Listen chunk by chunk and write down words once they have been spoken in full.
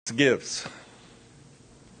Gifts.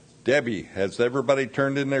 Debbie, has everybody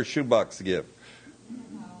turned in their shoebox gift?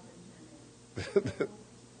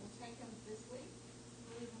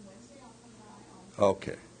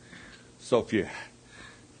 Okay. So if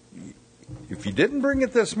you didn't bring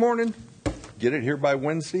it this morning, get it here by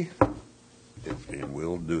Wednesday, and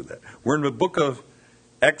we'll do that. We're in the book of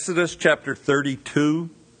Exodus chapter 32.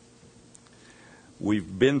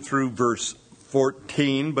 We've been through verse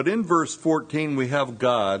 14, but in verse 14 we have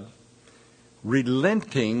God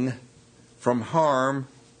relenting from harm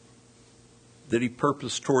that he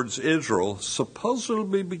purposed towards Israel,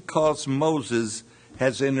 supposedly because Moses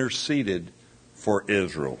has interceded for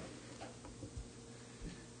Israel.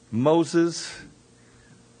 Moses,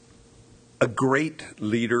 a great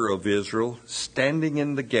leader of Israel, standing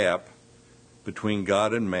in the gap between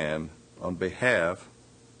God and man on behalf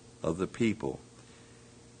of the people.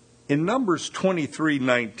 In Numbers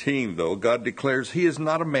 23:19, though, God declares he is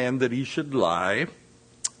not a man that he should lie,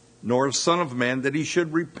 nor a son of man that he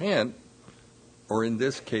should repent, or in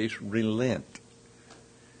this case, relent.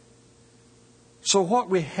 So what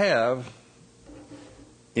we have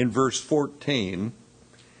in verse 14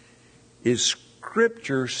 is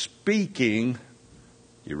Scripture speaking,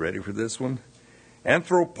 you ready for this one?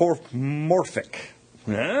 Anthropomorphic.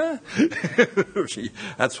 Huh?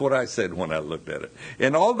 That's what I said when I looked at it.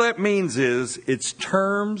 And all that means is it's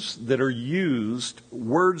terms that are used,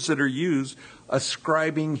 words that are used,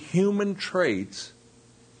 ascribing human traits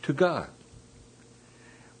to God.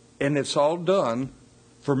 And it's all done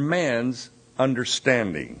for man's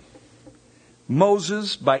understanding.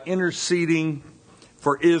 Moses, by interceding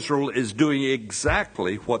for Israel, is doing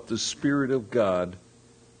exactly what the Spirit of God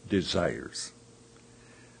desires.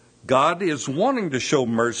 God is wanting to show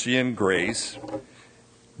mercy and grace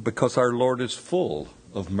because our Lord is full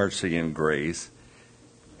of mercy and grace.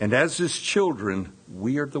 And as his children,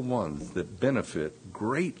 we are the ones that benefit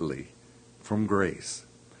greatly from grace.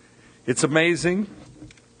 It's amazing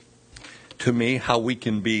to me how we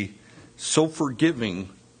can be so forgiving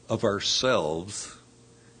of ourselves,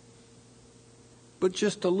 but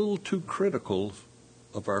just a little too critical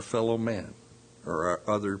of our fellow man or our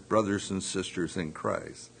other brothers and sisters in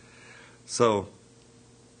Christ. So,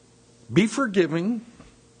 be forgiving,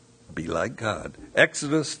 be like God.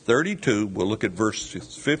 Exodus 32, we'll look at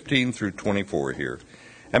verses 15 through 24 here.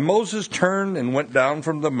 And Moses turned and went down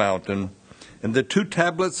from the mountain, and the 2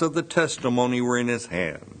 tablets of the testimony were in his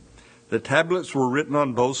hand. The tablets were written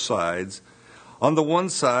on both sides. On the one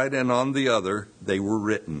side and on the other they were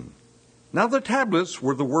written. Now the tablets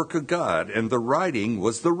were the work of God, and the writing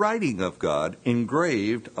was the writing of God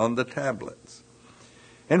engraved on the tablets.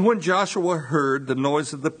 And when Joshua heard the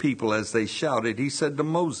noise of the people as they shouted, he said to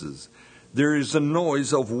Moses, "There is a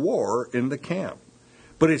noise of war in the camp."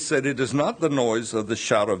 But he said, "It is not the noise of the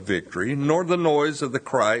shout of victory, nor the noise of the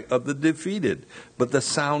cry of the defeated, but the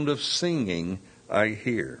sound of singing I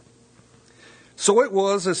hear." So it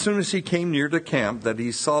was, as soon as he came near the camp, that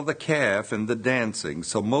he saw the calf and the dancing.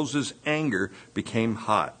 So Moses' anger became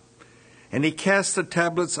hot. And he cast the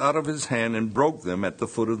tablets out of his hand and broke them at the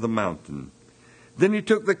foot of the mountain. Then he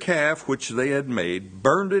took the calf which they had made,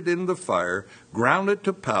 burned it in the fire, ground it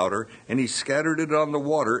to powder, and he scattered it on the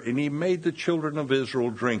water, and he made the children of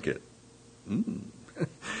Israel drink it. And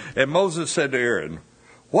Moses said to Aaron,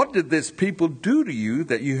 "What did this people do to you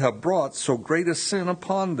that you have brought so great a sin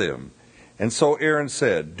upon them?" And so Aaron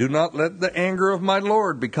said, "Do not let the anger of my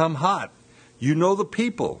Lord become hot. You know the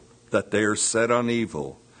people, that they are set on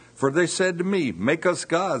evil. For they said to me, 'Make us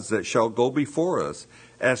gods that shall go before us.'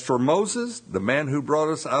 As for Moses, the man who brought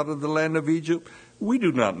us out of the land of Egypt, we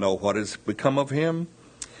do not know what has become of him."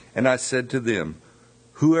 And I said to them,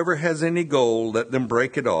 "Whoever has any gold, let them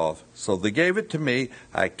break it off." So they gave it to me.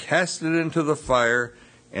 I cast it into the fire,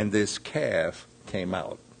 and this calf came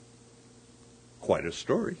out. Quite a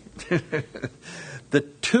story. The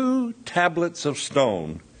 2 tablets of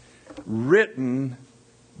stone written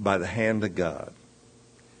by the hand of God.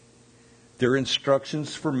 They're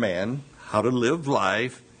instructions for man, how to live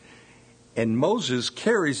life, and Moses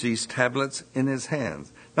carries these tablets in his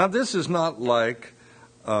hands. Now, this is not like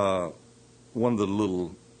one of the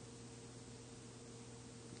little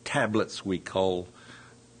tablets we call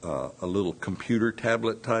a little computer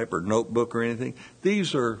tablet type or notebook or anything.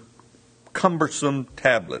 These are cumbersome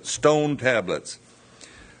tablets, stone tablets.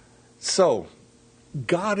 So,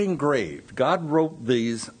 God wrote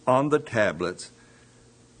these on the tablets,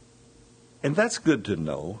 and that's good to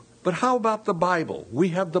know. But how about the Bible? We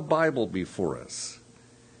have the Bible before us.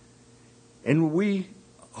 And we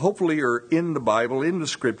hopefully are in the Bible, in the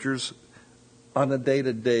Scriptures, on a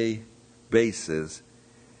day-to-day basis.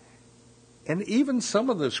 And even some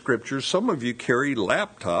of the scriptures, some of you carry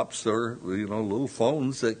laptops or little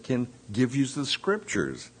phones that can give you the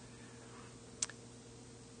scriptures.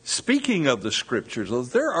 Speaking of the scriptures,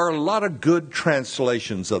 there are a lot of good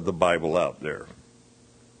translations of the Bible out there.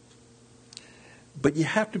 But you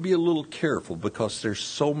have to be a little careful because there's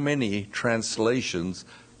so many translations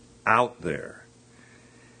out there.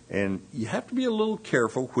 And you have to be a little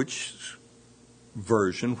careful which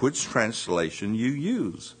version, which translation you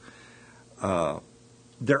use.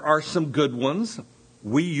 There are some good ones.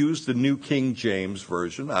 We use the New King James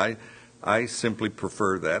Version. I simply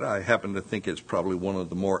prefer that. I happen to think it's probably one of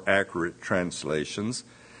the more accurate translations.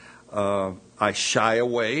 I shy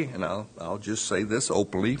away, and I'll just say this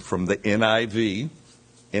openly, from the NIV.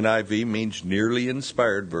 NIV means Nearly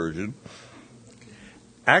Inspired Version.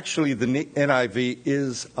 Actually, the NIV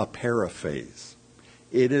is a paraphrase.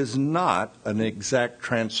 It is not an exact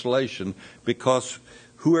translation because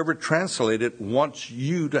whoever translated it wants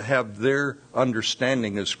you to have their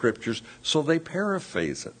understanding of scriptures, so they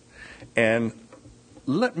paraphrase it. And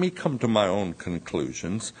let me come to my own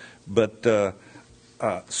conclusions, but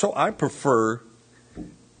so I prefer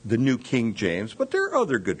the New King James, but there are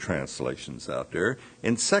other good translations out there.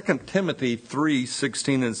 In 2 Timothy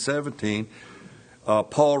 3:16 and 17,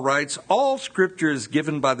 Paul writes, "All Scripture is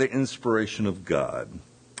given by the inspiration of God,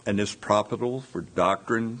 and is profitable for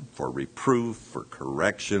doctrine, for reproof, for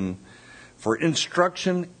correction, for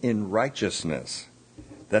instruction in righteousness,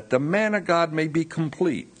 that the man of God may be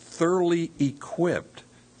complete, thoroughly equipped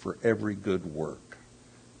for every good work."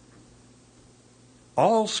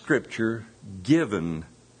 All Scripture given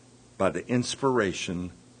by the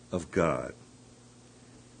inspiration of God.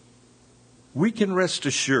 We can rest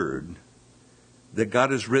assured that God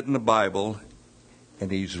has written the Bible,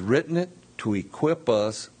 and He's written it to equip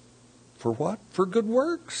us for what? For good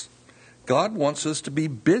works. God wants us to be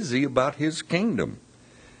busy about His kingdom.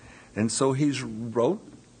 And so He's wrote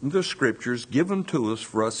the Scriptures, given to us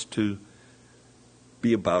for us to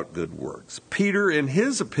be about good works. Peter, in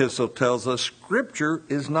his epistle, tells us Scripture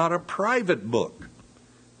is not a private book.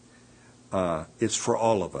 It's for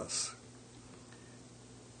all of us.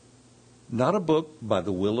 Not a book by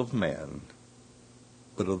the will of man,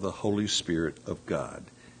 but of the Holy Spirit of God.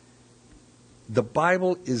 The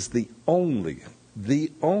Bible is the only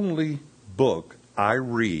book I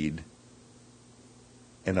read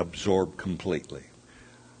and absorb completely.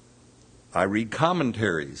 I read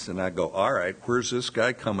commentaries and I go, all right, where's this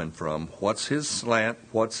guy coming from? What's his slant?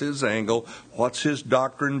 What's his angle? What's his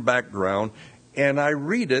doctrine background? And I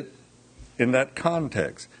read it in that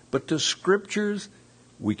context. But the scriptures,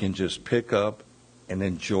 we can just pick up and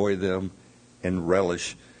enjoy them and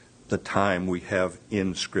relish the time we have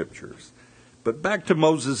in scriptures. But back to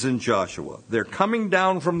Moses and Joshua. They're coming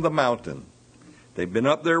down from the mountain. They've been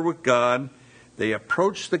up there with God. They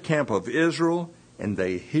approach the camp of Israel, and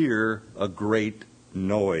they hear a great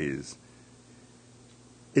noise.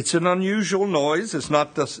 It's an unusual noise. It's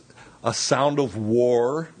not a sound of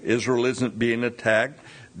war. Israel isn't being attacked.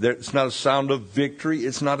 It's not a sound of victory.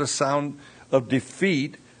 It's not a sound of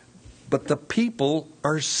defeat. But the people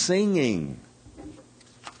are singing.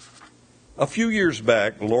 A few years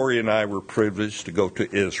back, Lori and I were privileged to go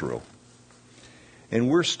to Israel. And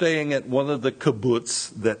we're staying at one of the kibbutz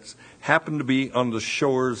that happened to be on the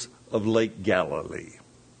shores of Lake Galilee.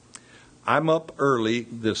 I'm up early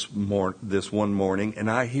this one morning, and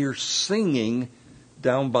I hear singing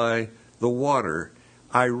down by the water.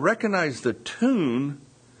 I recognize the tune,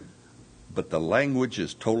 but the language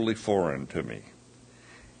is totally foreign to me.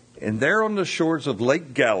 And there on the shores of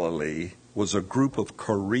Lake Galilee was a group of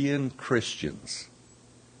Korean Christians.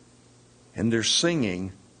 And they're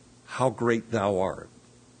singing, "How Great Thou Art."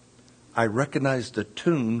 I recognized the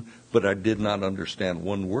tune, but I did not understand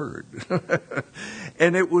one word.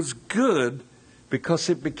 And it was good because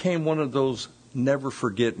it became one of those never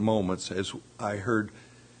forget moments as I heard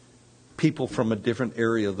people from a different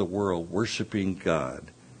area of the world worshiping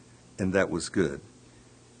God. And that was good.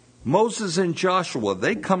 Moses and Joshua,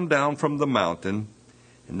 they come down from the mountain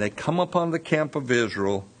and they come upon the camp of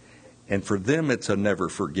Israel, and for them it's a never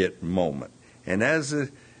forget moment. And as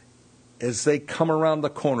they come around the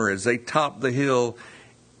corner, as they top the hill,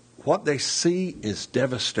 what they see is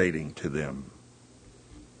devastating to them.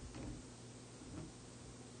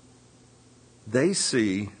 They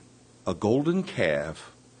see a golden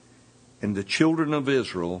calf, and the children of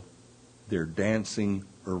Israel, they're dancing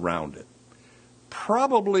around it.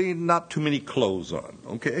 Probably not too many clothes on,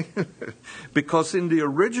 okay? Because in the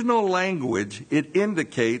original language, it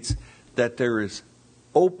indicates that there is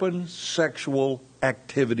open sexual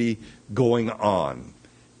activity going on.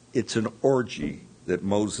 It's an orgy that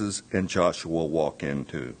Moses and Joshua walk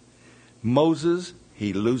into. Moses,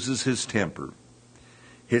 he loses his temper.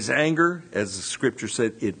 His anger, as the scripture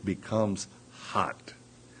said, it becomes hot.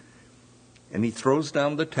 And he throws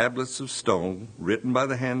down the tablets of stone written by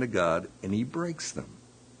the hand of God, and he breaks them.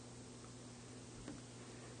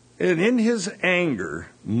 And in his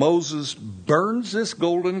anger, Moses burns this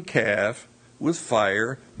golden calf with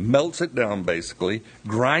fire, melts it down basically,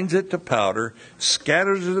 grinds it to powder,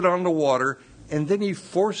 scatters it on the water, and then he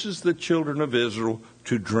forces the children of Israel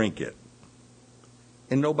to drink it.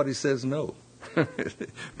 And nobody says no,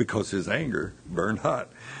 because his anger burned hot.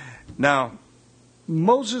 Now,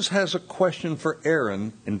 Moses has a question for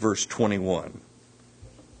Aaron in verse 21.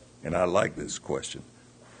 And I like this question.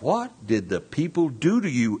 What did the people do to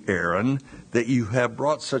you, Aaron, that you have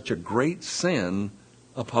brought such a great sin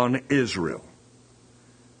upon Israel?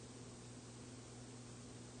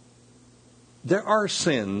 There are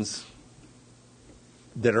sins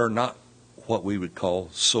that are not what we would call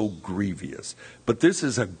so grievous. But this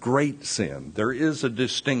is a great sin. There is a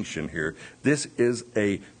distinction here. This is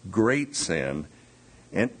a great sin.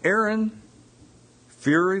 And Aaron,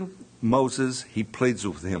 fearing Moses, he pleads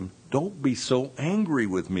with him, don't be so angry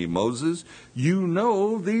with me, Moses. You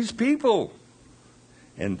know these people,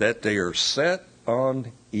 and that they are set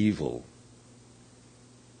on evil.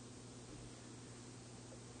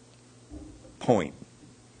 Point.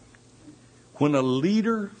 When a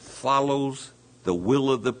leader follows the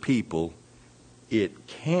will of the people, it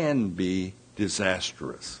can be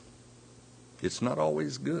disastrous. It's not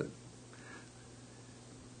always good.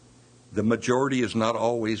 The majority is not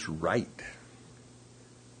always right.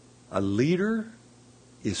 A leader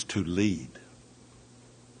is to lead.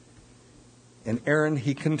 And Aaron,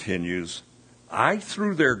 he continues, I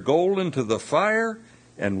threw their gold into the fire,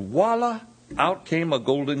 and voila, out came a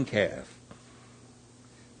golden calf.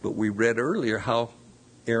 But we read earlier how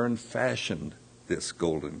Aaron fashioned this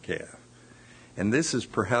golden calf. And this is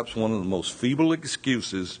perhaps one of the most feeble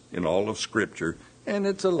excuses in all of Scripture, and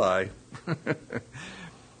it's a lie.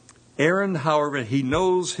 Aaron, however, he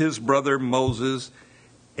knows his brother Moses,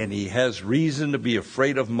 and he has reason to be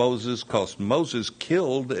afraid of Moses because Moses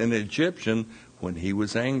killed an Egyptian when he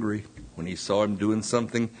was angry, when he saw him doing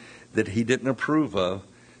something that he didn't approve of.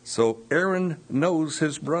 So Aaron knows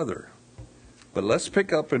his brother. But let's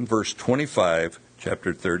pick up in verse 25,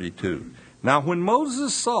 chapter 32. Now when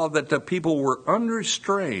Moses saw that the people were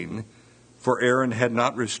unrestrained, for Aaron had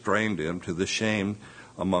not restrained them to the shame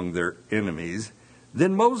among their enemies,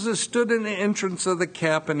 then Moses stood in the entrance of the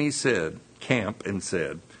camp and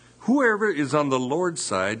said, whoever is on the Lord's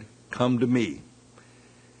side, come to me.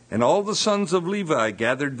 And all the sons of Levi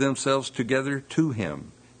gathered themselves together to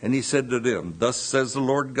him. And he said to them, thus says the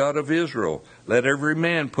Lord God of Israel, let every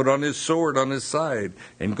man put on his sword on his side,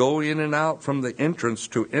 and go in and out from the entrance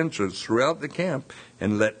to entrance throughout the camp,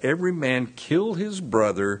 and let every man kill his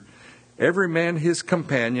brother, every man his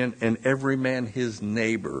companion, and every man his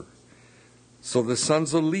neighbor. So the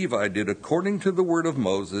sons of Levi did according to the word of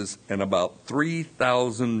Moses, and about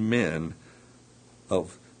 3,000 men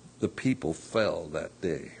of the people fell that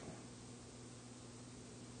day.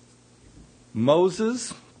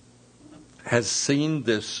 Moses has seen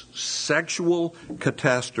this sexual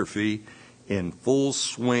catastrophe in full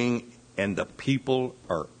swing, and the people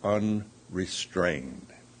are unrestrained.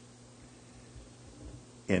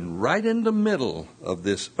 And right in the middle of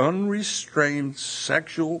this unrestrained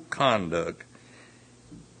sexual conduct,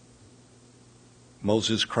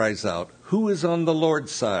 Moses cries out, who is on the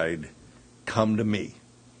Lord's side? Come to me.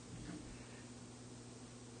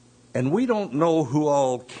 And we don't know who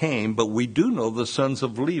all came, but we do know the sons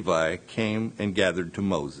of Levi came and gathered to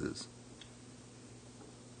Moses.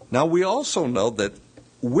 Now we also know that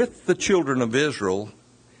with the children of Israel,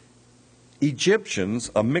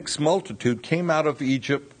 Egyptians, a mixed multitude, came out of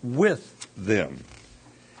Egypt with them.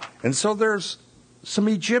 And so there's some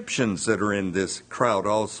Egyptians that are in this crowd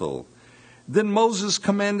also. Then Moses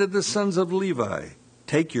commanded the sons of Levi,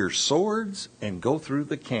 take your swords and go through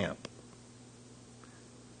the camp.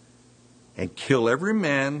 And kill every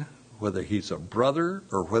man, whether he's a brother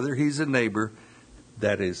or whether he's a neighbor,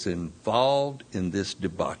 that is involved in this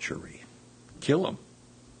debauchery. Kill him.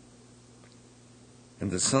 And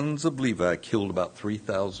the sons of Levi killed about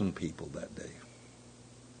 3,000 people that day.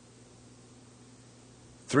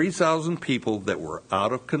 3,000 people that were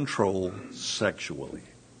out of control sexually.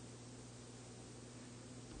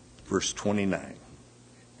 Verse 29.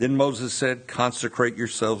 Then Moses said, consecrate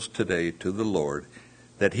yourselves today to the Lord,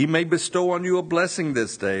 that he may bestow on you a blessing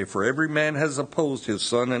this day, for every man has opposed his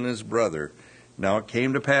son and his brother. Now it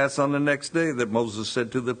came to pass on the next day that Moses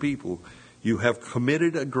said to the people, you have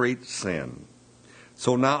committed a great sin.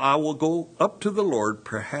 So now I will go up to the Lord.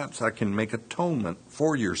 Perhaps I can make atonement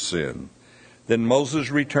for your sin." Then Moses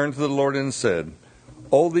returned to the Lord and said,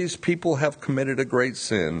 "All these people have committed a great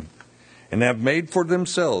sin and have made for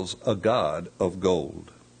themselves a god of gold.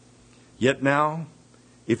 Yet now,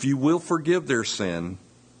 if you will forgive their sin,"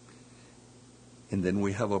 and then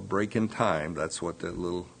we have a break in time. That's what that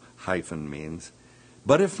little hyphen means.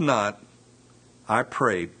 "But if not, I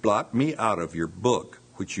pray, blot me out of your book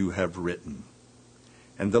which you have written."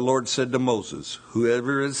 And the Lord said to Moses,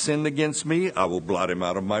 "Whoever has sinned against me, I will blot him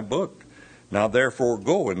out of my book. Now therefore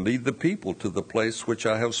go and lead the people to the place which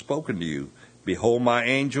I have spoken to you. Behold, my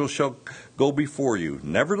angel shall go before you.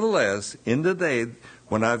 Nevertheless, in the day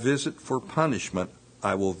when I visit for punishment,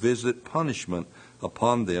 I will visit punishment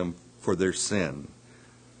upon them for their sin."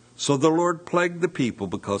 So the Lord plagued the people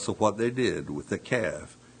because of what they did with the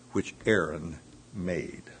calf which Aaron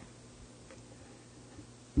made.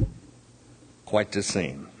 Quite the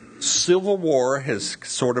scene. Civil war has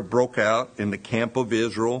sort of broke out in the camp of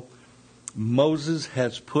Israel. Moses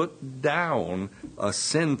has put down a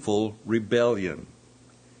sinful rebellion.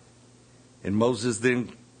 And Moses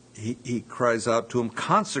then, he cries out to him,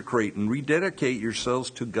 "Consecrate and rededicate yourselves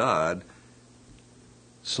to God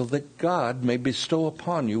so that God may bestow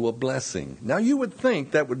upon you a blessing." Now you would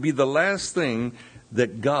think that would be the last thing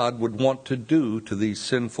that God would want to do to these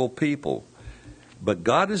sinful people. But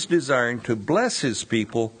God is desiring to bless his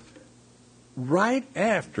people right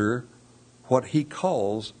after what he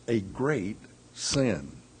calls a great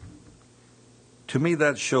sin. To me,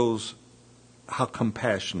 that shows how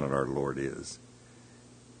compassionate our Lord is.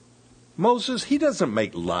 Moses, he doesn't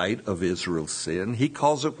make light of Israel's sin. He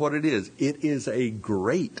calls it what it is. It is a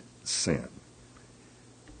great sin.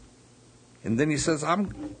 And then he says,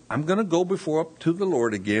 I'm going to go before up to the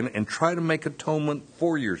Lord again and try to make atonement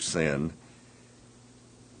for your sin.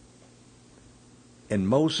 And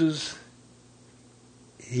Moses,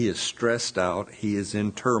 he is stressed out. He is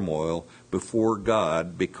in turmoil before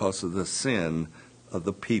God because of the sin of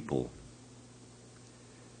the people.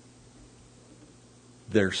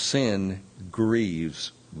 Their sin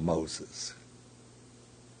grieves Moses.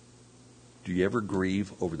 Do you ever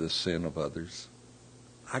grieve over the sin of others?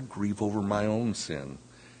 I grieve over my own sin.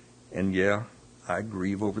 And yeah, I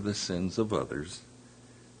grieve over the sins of others.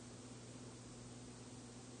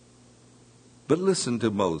 But listen to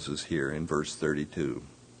Moses here in verse 32.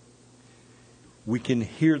 We can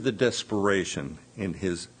hear the desperation in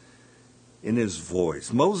his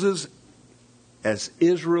voice. Moses, as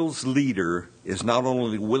Israel's leader, is not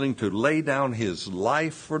only willing to lay down his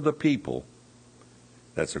life for the people,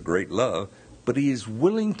 that's a great love, but he is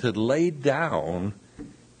willing to lay down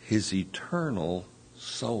his eternal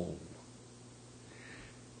soul.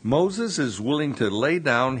 Moses is willing to lay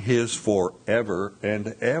down his forever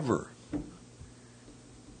and ever.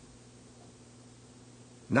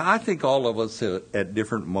 Now, I think all of us at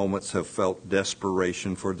different moments have felt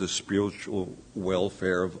desperation for the spiritual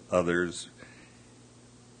welfare of others,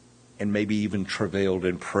 and maybe even travailed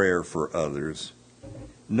in prayer for others,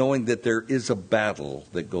 knowing that there is a battle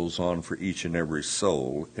that goes on for each and every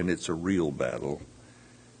soul, and it's a real battle.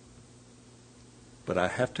 But I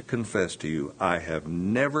have to confess to you, I have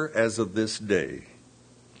never, as of this day,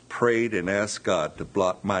 prayed and asked God to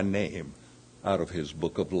blot my name out of his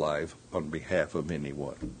book of life on behalf of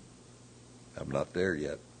anyone. I'm not there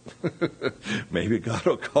yet. Maybe God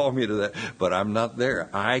will call me to that, but I'm not there.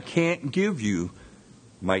 I can't give you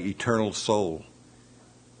my eternal soul.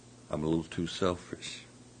 I'm a little too selfish.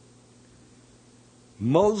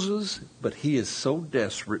 Moses, but he is so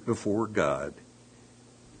desperate before God,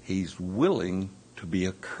 he's willing to be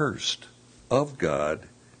accursed of God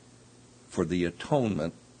for the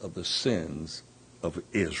atonement of the sins of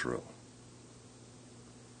Israel.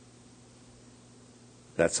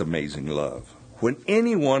 That's amazing love. When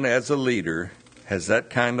anyone as a leader has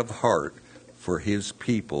that kind of heart for his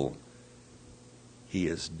people, he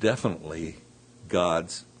is definitely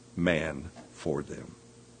God's man for them.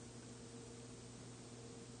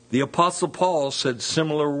 The Apostle Paul said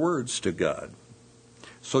similar words to God.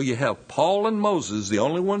 So you have Paul and Moses, the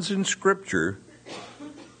only ones in Scripture,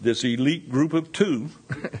 this elite group of two,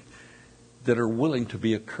 that are willing to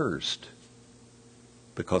be accursed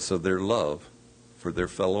because of their love for their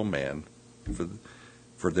fellow man,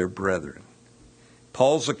 for their brethren.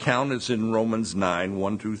 Paul's account is in Romans 9,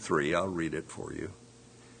 1-3. I'll read it for you.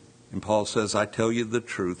 And Paul says, "I tell you the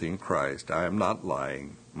truth in Christ. I am not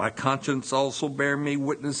lying. My conscience also bear me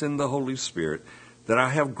witness in the Holy Spirit that I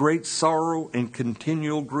have great sorrow and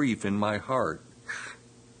continual grief in my heart.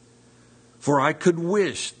 For I could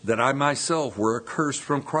wish that I myself were accursed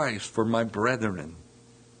from Christ for my brethren,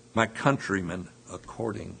 my countrymen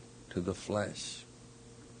according to the flesh.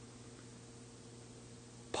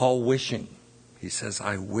 Paul wishing. He says,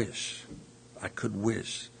 I wish. I could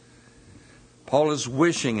wish. Paul is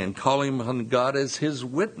wishing and calling on God as his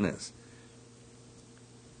witness.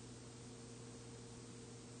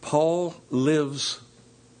 Paul lives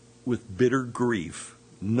with bitter grief,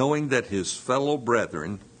 knowing that his fellow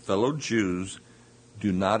brethren, fellow Jews,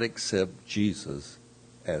 do not accept Jesus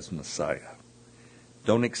as Messiah.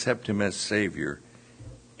 Don't accept him as Savior.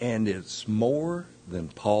 And it's more than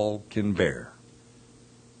Paul can bear.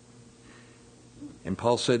 And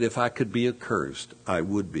Paul said, if I could be accursed, I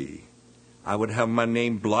would be. I would have my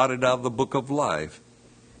name blotted out of the book of life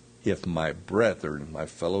if my brethren, my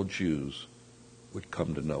fellow Jews, would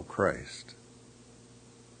come to know Christ.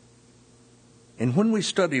 And when we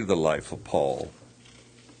study the life of Paul,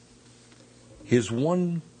 his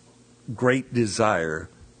one great desire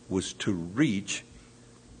was to reach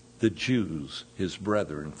the Jews, his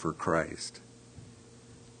brethren, for Christ.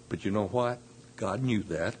 But you know what? God knew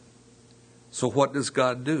that. So what does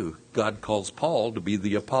God do? God calls Paul to be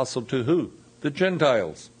the apostle to who? The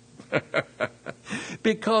Gentiles.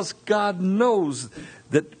 Because God knows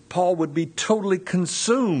that Paul would be totally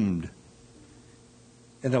consumed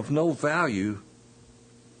and of no value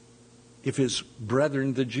if his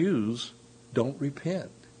brethren, the Jews, don't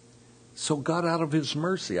repent. So God, out of his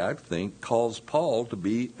mercy, I think, calls Paul to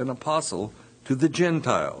be an apostle to the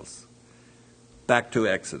Gentiles. Back to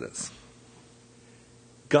Exodus.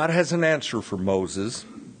 God has an answer for Moses.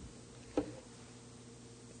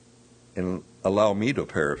 And allow me to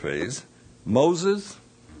paraphrase. Moses,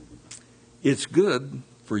 it's good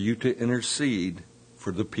for you to intercede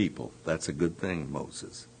for the people. That's a good thing,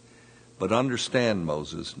 Moses. But understand,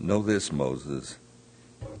 Moses, know this, Moses.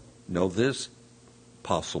 Know this,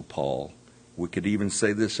 Apostle Paul. We could even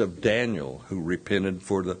say this of Daniel, who repented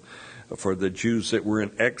for the Jews that were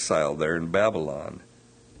in exile there in Babylon.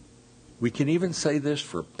 We can even say this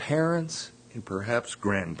for parents and perhaps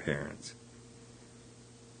grandparents.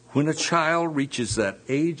 When a child reaches that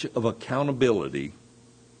age of accountability,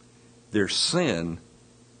 their sin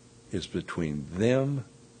is between them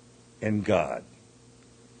and God.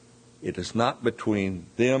 It is not between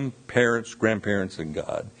them, parents, grandparents, and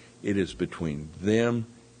God. It is between them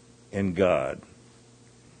and God.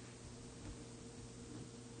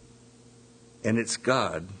 And it's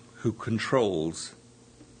God who controls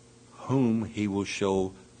whom he will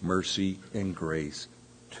show mercy and grace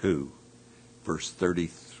to. Verse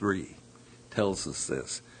 33 tells us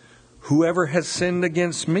this. Whoever has sinned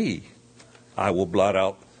against me, I will blot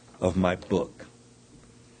out of my book.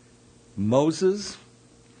 Moses,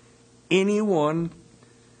 anyone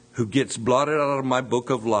who gets blotted out of my book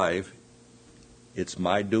of life, it's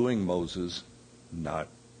my doing, Moses, not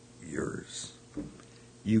yours.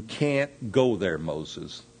 You can't go there,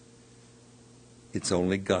 Moses. It's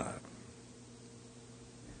only God.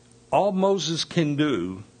 All Moses can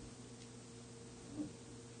do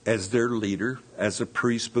as their leader, as a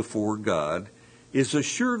priest before God, is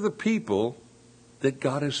assure the people that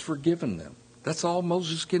God has forgiven them. That's all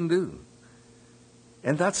Moses can do.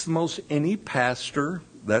 And that's the most any pastor,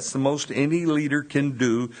 that's the most any leader can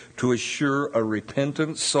do to assure a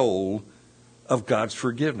repentant soul of God's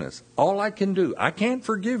forgiveness. All I can do, I can't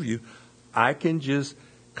forgive you. I can just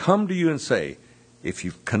come to you and say, if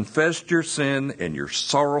you've confessed your sin and you're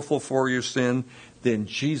sorrowful for your sin, then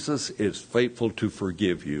Jesus is faithful to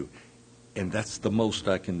forgive you. And that's the most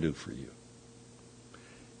I can do for you.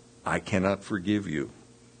 I cannot forgive you.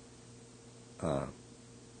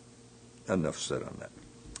 Enough said on that.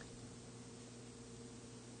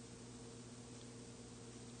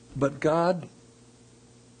 But God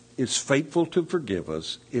is faithful to forgive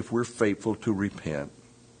us if we're faithful to repent.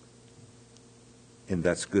 And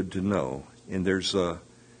that's good to know. And there's a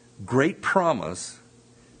great promise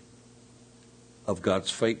of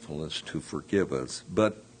God's faithfulness to forgive us.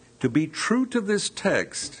 But to be true to this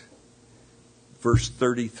text, verse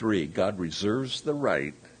 33, God reserves the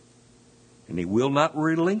right, and he will not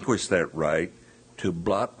relinquish that right, to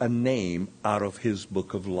blot a name out of his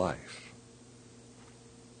book of life.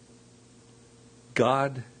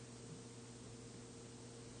 God,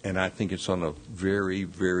 and I think it's on a very,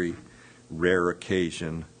 very rare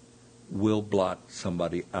occasion, will blot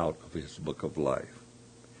somebody out of his book of life.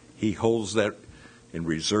 He holds that and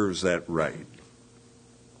reserves that right.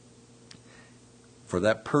 For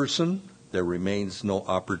that person, there remains no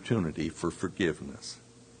opportunity for forgiveness.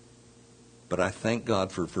 But I thank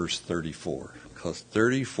God for verse 34, because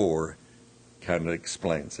 34 kind of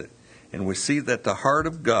explains it. And we see that the heart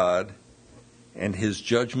of God and his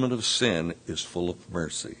judgment of sin is full of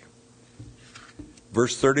mercy.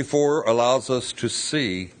 Verse 34 allows us to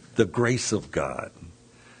see the grace of God.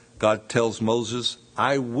 God tells Moses,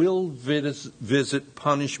 I will visit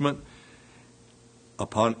punishment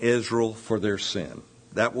upon Israel for their sin.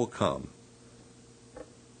 That will come.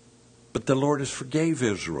 But the Lord has forgave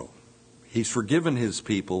Israel. He's forgiven his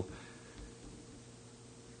people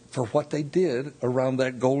for what they did around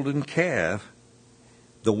that golden calf,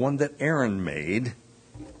 the one that Aaron made.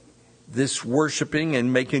 This worshiping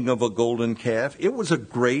and making of a golden calf, it was a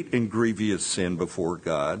great and grievous sin before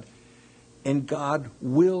God. And God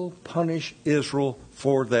will punish Israel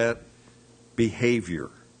for that behavior.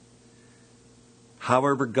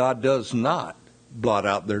 However, God does not blot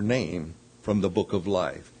out their name from the book of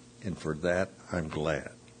life. And for that, I'm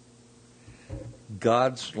glad.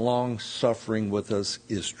 God's long suffering with us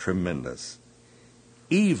is tremendous,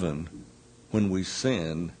 even when we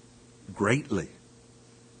sin greatly.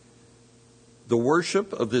 The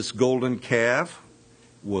worship of this golden calf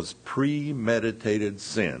was premeditated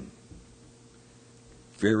sin,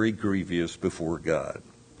 very grievous before God.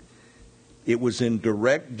 It was in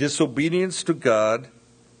direct disobedience to God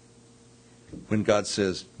when God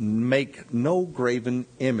says, make no graven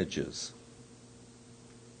images.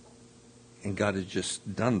 And God had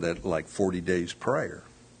just done that like 40 days prior.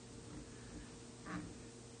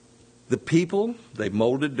 The people, they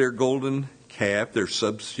molded their golden calf, their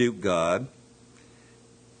substitute God.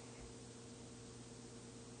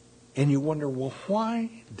 And you wonder, well, why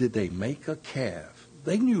did they make a calf?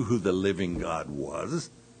 They knew who the living God was,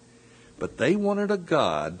 but they wanted a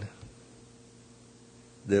God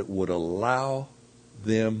that would allow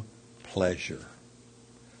them pleasure,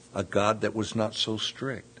 a God that was not so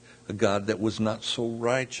strict, a God that was not so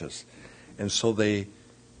righteous. And so they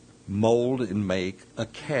mold and make a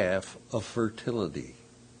calf of fertility.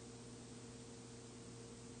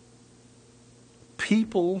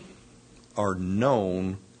 People are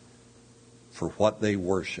known for what they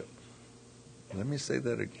worship. Let me say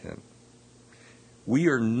that again. We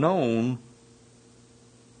are known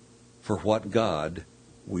for what God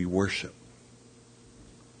we worship.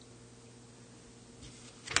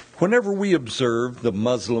 Whenever we observe the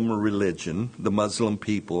Muslim religion, the Muslim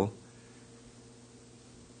people,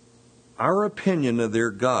 our opinion of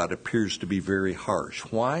their God appears to be very harsh.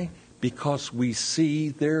 Why? Because we see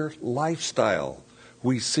their lifestyle.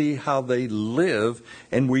 We see how they live,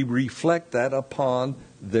 and we reflect that upon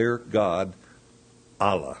their God,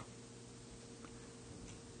 Allah.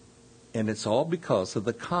 And it's all because of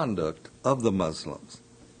the conduct of the Muslims.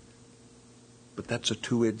 But that's a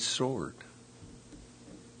two-edged sword.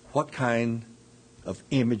 What kind of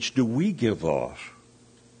image do we give off?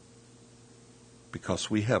 Because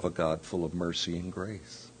we have a God full of mercy and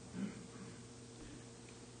grace.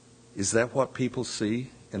 Is that what people see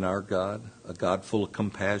in our God? A God full of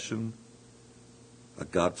compassion? A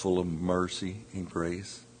God full of mercy and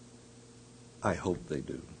grace? I hope they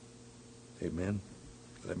do. Amen.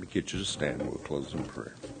 Let me get you to stand. We'll close in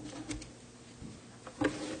prayer.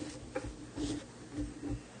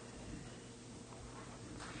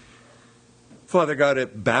 Father God,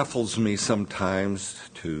 it baffles me sometimes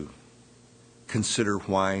to consider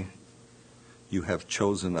why you have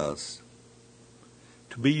chosen us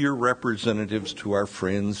to be your representatives to our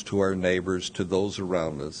friends, to our neighbors, to those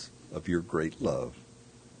around us of your great love.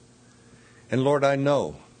 And Lord, I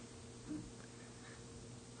know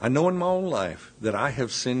in my own life that I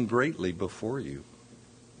have sinned greatly before you,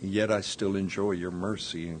 and yet I still enjoy your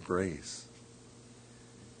mercy and grace.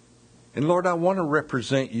 And Lord, I want to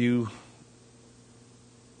represent you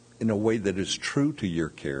in a way that is true to your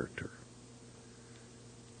character.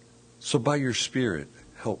 So by your Spirit,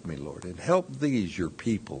 help me, Lord, and help these, your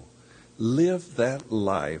people, live that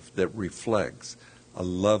life that reflects a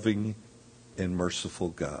loving and merciful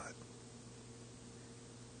God.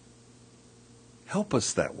 Help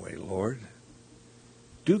us that way, Lord.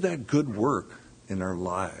 Do that good work in our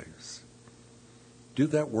lives. Do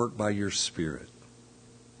that work by your Spirit.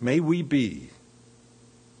 May we be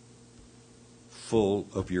full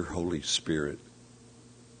of your Holy Spirit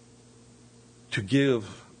to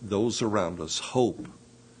give those around us hope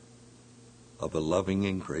of a loving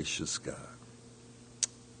and gracious God.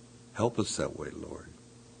 Help us that way, Lord.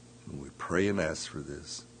 And we pray and ask for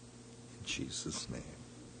this in Jesus' name.